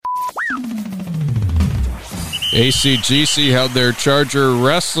ACGC held their Charger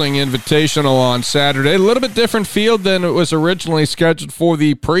Wrestling Invitational on Saturday. A little bit different field than it was originally scheduled for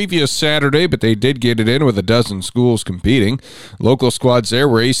the previous Saturday, but they did get it in with a dozen schools competing. Local squads there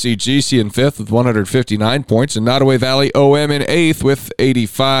were ACGC in 5th with 159 points and Nottoway Valley OM in 8th with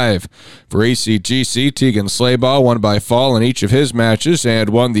 85. For ACGC, Tegan Slaybaugh won by fall in each of his matches and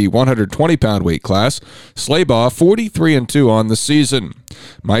won the 120-pound weight class. Slaybaugh 43-2 on the season.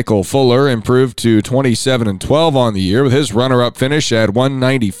 Michael Fuller improved to 27-12 on the year with his runner-up finish at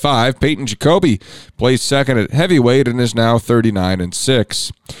 195. Peyton Jacoby placed second at heavyweight and is now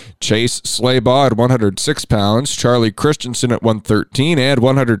 39-6. Chase Slaybaugh at 106 pounds, Charlie Christensen at 113, and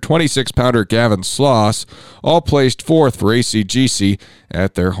 126-pounder Gavin Sloss all placed fourth for ACGC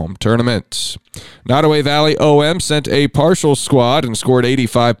at their home tournament. Nottoway Valley OM sent a partial squad and scored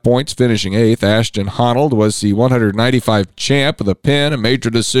 85 points, finishing 8th. Ashton Honnold was the 195 champ with a pin, a major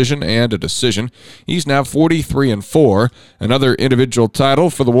decision, and a decision. He's now 43-4. Another individual title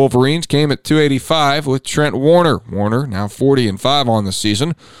for the Wolverines came at 285 with Trent Warner. Warner now 40-5 on the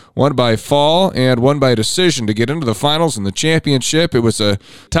season. Won by fall and won by decision to get into the finals in the championship. It was a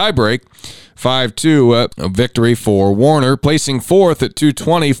tiebreak. 5-2 victory for Warner. Placing fourth at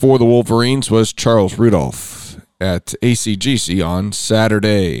 220 for the Wolverines was Charles Rudolph at ACGC on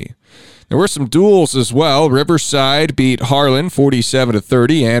Saturday. There were some duels as well. Riverside beat Harlan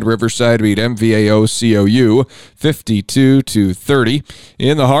 47-30, and Riverside beat MVAO COU 52-30.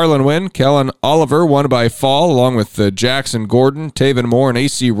 In the Harlan win, Kellen Oliver won by fall, along with Jackson Gordon, Taven Moore, and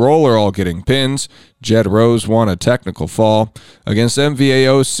AC Roller all getting pins. Jed Rose won a technical fall. Against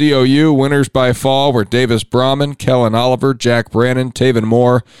MVAO COU, winners by fall were Davis Brahman, Kellen Oliver, Jack Brannon, Taven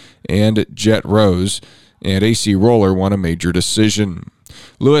Moore, and Jet Rose. And AC Roller won a major decision.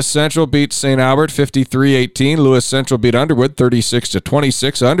 Lewis Central beat St. Albert 53-18. Lewis Central beat Underwood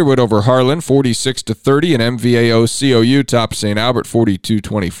 36-26. Underwood over Harlan 46-30, and MVAO COU topped St. Albert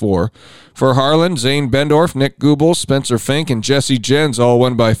 42-24. For Harlan, Zane Bendorf, Nick Goebel, Spencer Fink, and Jesse Jens all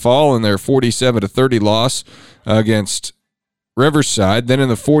won by fall in their 47-30 loss against Riverside. Then in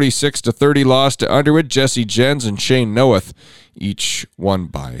the 46-30 loss to Underwood, Jesse Jens and Shane Noeth each won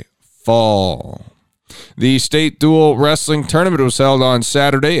by fall. The state dual wrestling tournament was held on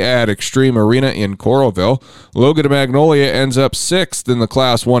Saturday at Extreme Arena in Coralville. Logan Magnolia ends up 6th in the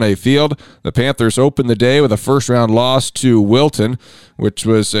Class 1A field. The Panthers opened the day with a first-round loss to Wilton, which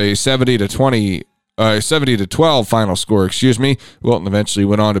was a 70-12 final score, Wilton eventually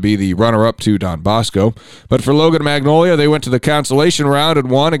went on to be the runner-up to Don Bosco. But for Logan Magnolia, they went to the consolation round and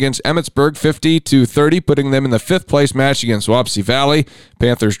won against Emmetsburg 50-30, putting them in the 5th place match against Wapsie Valley.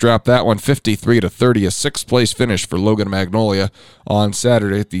 Panthers dropped that one 53-30, a 6th place finish for Logan Magnolia on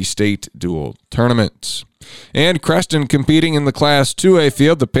Saturday at the state dual tournament. And Creston competing in the Class 2A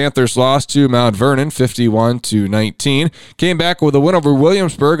field. The Panthers lost to Mount Vernon 51-19. Came back with a win over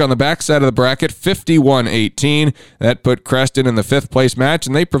Williamsburg on the backside of the bracket 51-18. That put Creston in the 5th place match,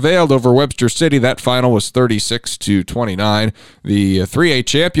 and they prevailed over Webster City. That final was 36-29. The 3A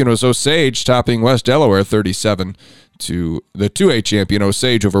champion was Osage, topping West Delaware 37 to the 2A champion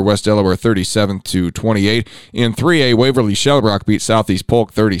Osage over West Delaware 37-28. In 3A, Waverly Shellrock beat Southeast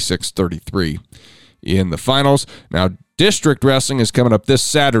Polk 36-33. In the finals. Now, district wrestling is coming up this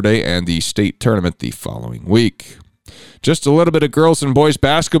Saturday and the state tournament the following week. Just a little bit of girls and boys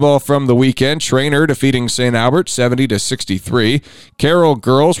basketball from the weekend. Trainer defeating St. Albert 70-63. Carroll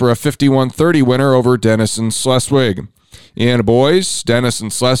girls were a 51-30 winner over Denison Schleswig. In boys, Denison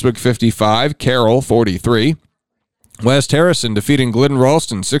Schleswig 55, Carroll 43. West Harrison defeating Glidden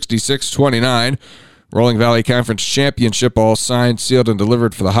Ralston 66-29. Rolling Valley Conference Championship, all signed, sealed, and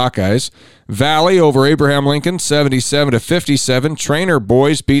delivered for the Hawkeyes. Valley over Abraham Lincoln, 77-57. Trainer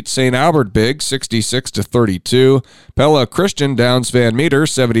boys beat St. Albert big, 66-32. Pella Christian downs Van Meter,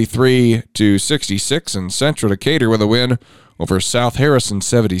 73-66. And Central Decatur with a win over South Harrison,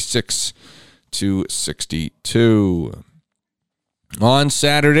 76-62. On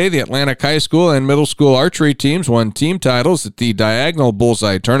Saturday, the Atlantic High School and Middle School archery teams won team titles at the Diagonal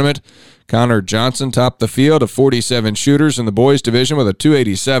Bullseye Tournament. Connor Johnson topped the field of 47 shooters in the boys division with a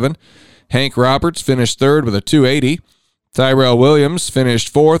 287. Hank Roberts finished third with a 280. Tyrell Williams finished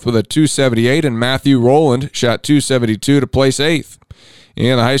fourth with a 278, and Matthew Rowland shot 272 to place eighth.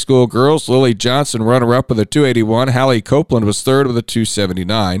 In the high school girls, Lily Johnson runner-up with a 281. Hallie Copeland was third with a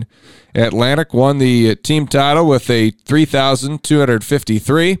 279. Atlantic won the team title with a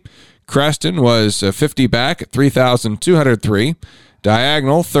 3,253. Creston was 50 back at 3,203.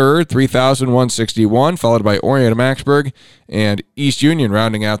 Diagonal third, 3,161, followed by Orienta-Maxburg and East Union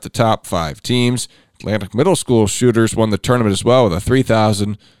rounding out the top 5 teams. Atlantic Middle School shooters won the tournament as well with a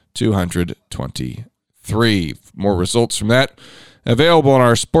 3,223. 3. More results from that available on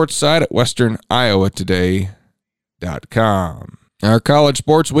our sports site at westerniowatoday.com. Our College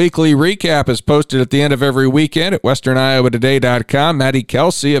Sports Weekly recap is posted at the end of every weekend at westerniowatoday.com. Maddie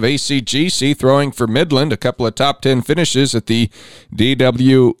Kelsey of ACGC throwing for Midland, a couple of top 10 finishes at the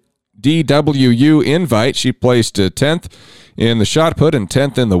DWU Invite. She placed 10th in the shot put and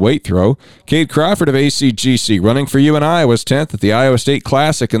 10th in the weight throw. Kate Crawford of ACGC running for UNI was 10th at the Iowa State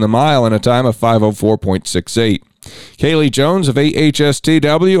Classic in the mile in a time of 5:04.68. Kaylee Jones of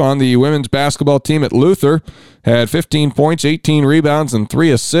AHSTW on the women's basketball team at Luther had 15 points, 18 rebounds, and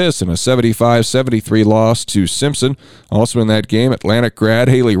 3 assists in a 75-73 loss to Simpson. Also in that game, Atlantic grad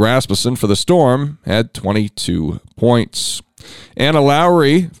Haley Rasmussen for the Storm had 22 points. Anna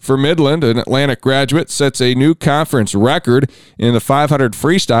Lowry for Midland, an Atlantic graduate, sets a new conference record in the 500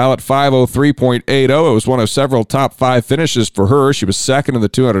 freestyle at 5:03.80. It was one of several top 5 finishes for her. She was second in the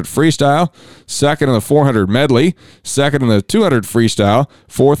 200 freestyle, second in the 400 medley, second in the 200 freestyle,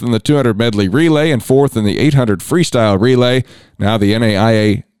 fourth in the 200 medley relay, and fourth in the 800 freestyle relay. Now the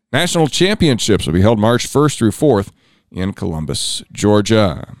NAIA National Championships will be held March 1st through 4th in Columbus,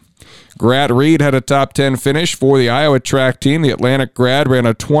 Georgia. Grant Reed had a top 10 finish for the Iowa track team. The Atlantic grad ran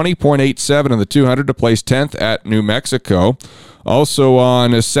a 20.87 in the 200 to place 10th at New Mexico. Also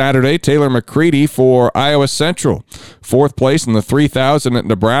on Saturday, Taylor McCready for Iowa Central. 4th place in the 3,000 at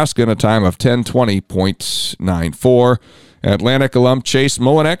Nebraska in a time of 10:20.94. Atlantic alum Chase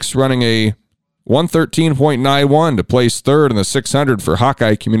Mullinex running a 113.91 to place 3rd in the 600 for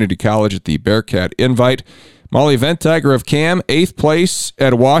Hawkeye Community College at the Bearcat Invite. Molly Ventiger of Cam, 8th place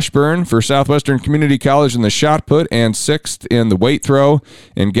at Washburn for Southwestern Community College in the shot put and 6th in the weight throw.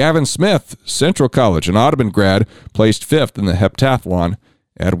 And Gavin Smith, Central College, an Audubon grad, placed 5th in the heptathlon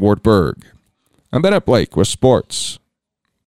at Wartburg. I'm Bennett Blake with sports.